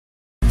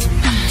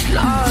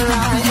All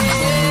I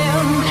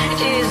am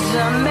is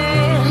a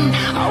man.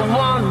 I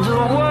want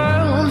the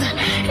world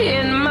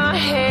in my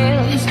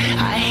hands.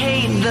 I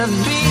hate the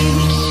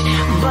beach,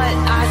 but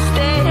I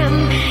stand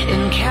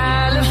in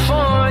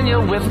California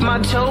with my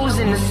toes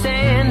in the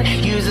sand.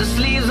 Use the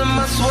sleeves of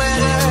my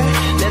sweater.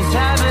 Let's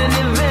have an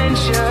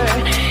adventure.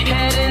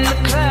 Head in the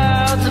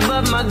clouds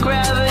above my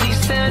gravity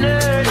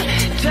centered.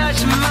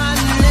 Touch my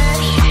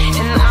neck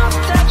and I'll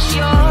touch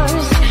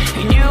yours.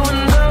 You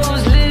and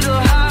those little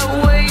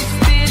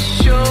high-waisted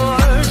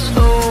shorts.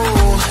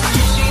 Oh,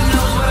 she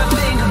knows what I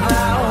think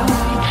about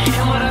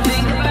and what I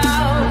think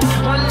about.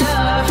 One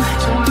love,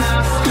 two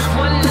mouths.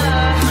 One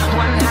love,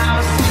 one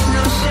house.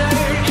 No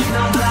shirt,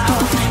 no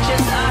blouse,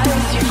 just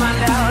us. You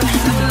find out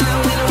nothing that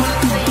we don't wanna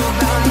tell you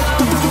about. No,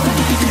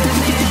 'cause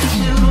it's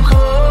too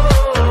cold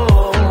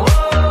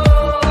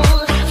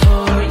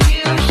for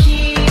you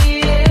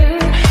here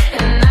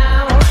and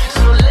now.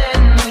 So let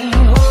me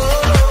hold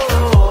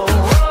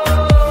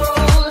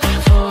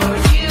for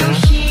you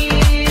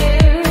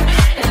here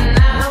and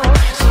now.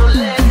 So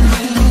let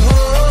me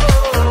hold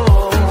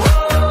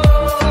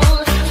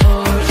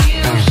for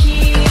you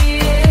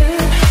here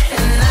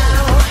and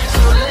now.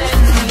 So let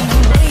me.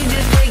 They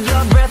just take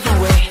your breath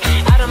away.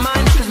 Out of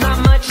mind, there's not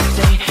much to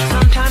say.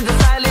 Sometimes the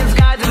silence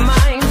guides the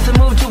mind to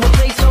move to a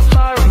place so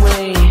far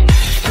away.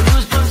 The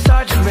goosebumps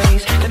start to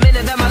raise the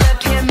minute that my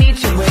left hand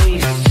meets your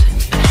waist.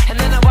 And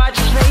then I watch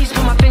your face,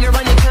 put my finger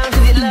on your tongue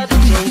 'cause you love the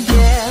taste,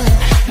 yeah.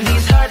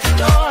 These hearts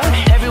adore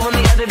everyone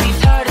the other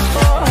beats hard is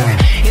for.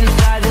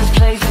 Inside this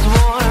place is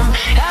warm,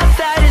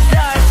 outside it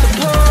starts to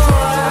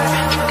pour.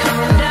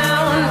 Coming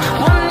down,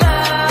 one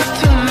love,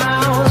 two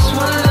mouths.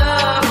 One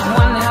love,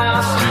 one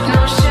house.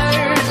 No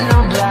shirt, no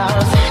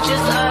blouse,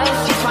 just us.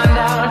 You find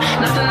out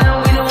nothing that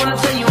we don't wanna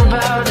tell you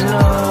about.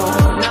 No,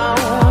 no,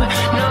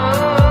 no,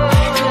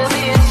 'cause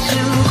it's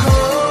too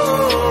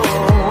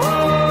cold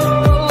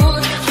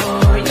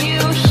for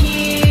you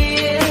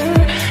here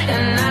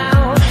and now.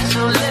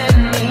 So let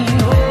me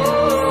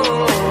hold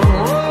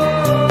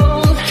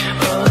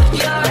both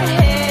your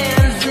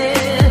hands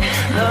in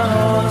the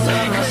holes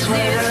of my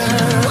sweater.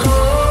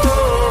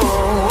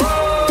 Cold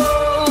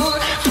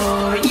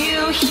for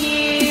you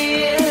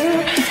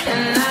here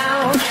and now.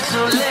 So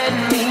let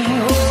me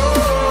hold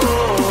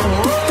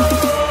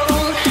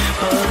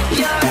both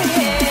your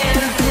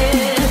hands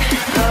in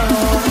the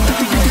holes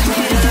of my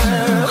sweater.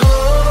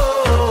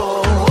 Cold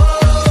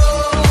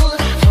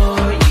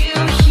for you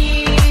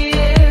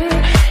here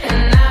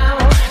and now.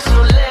 So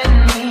let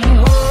me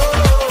hold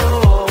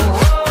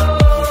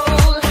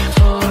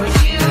for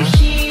you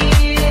here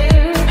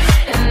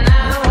and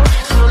now.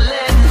 So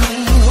let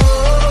me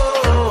hold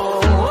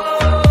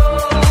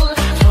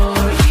for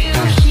you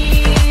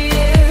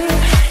here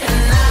and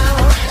now.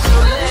 So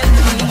let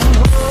me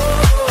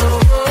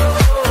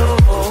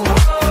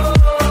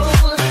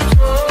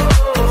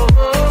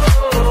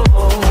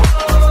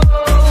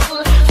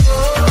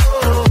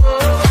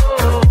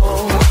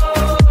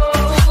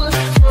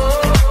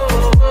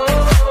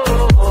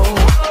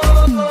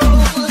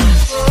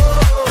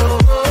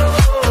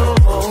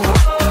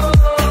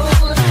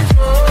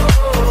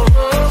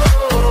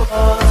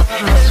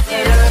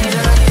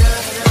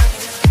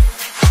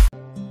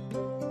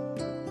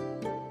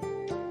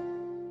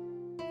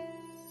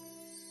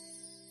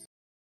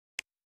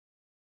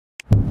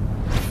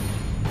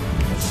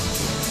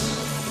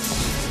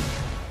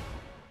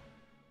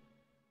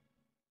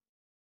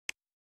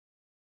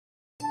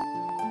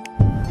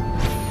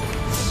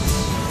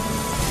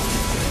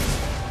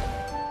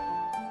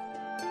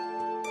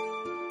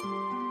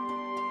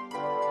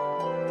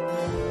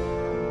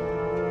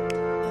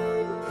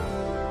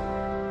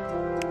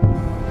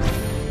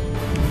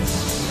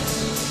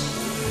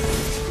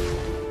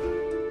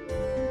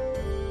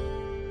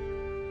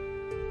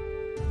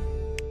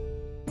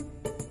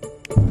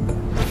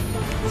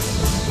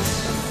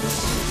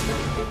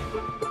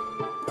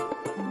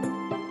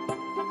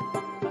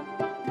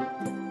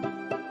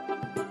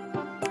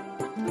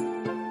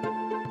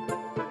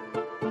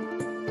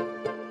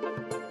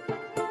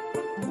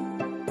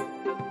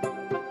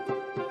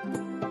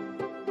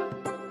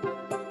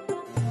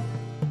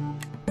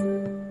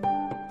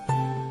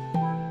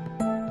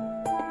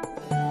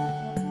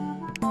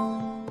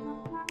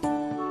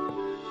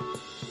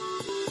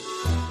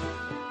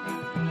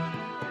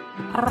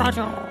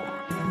Roger.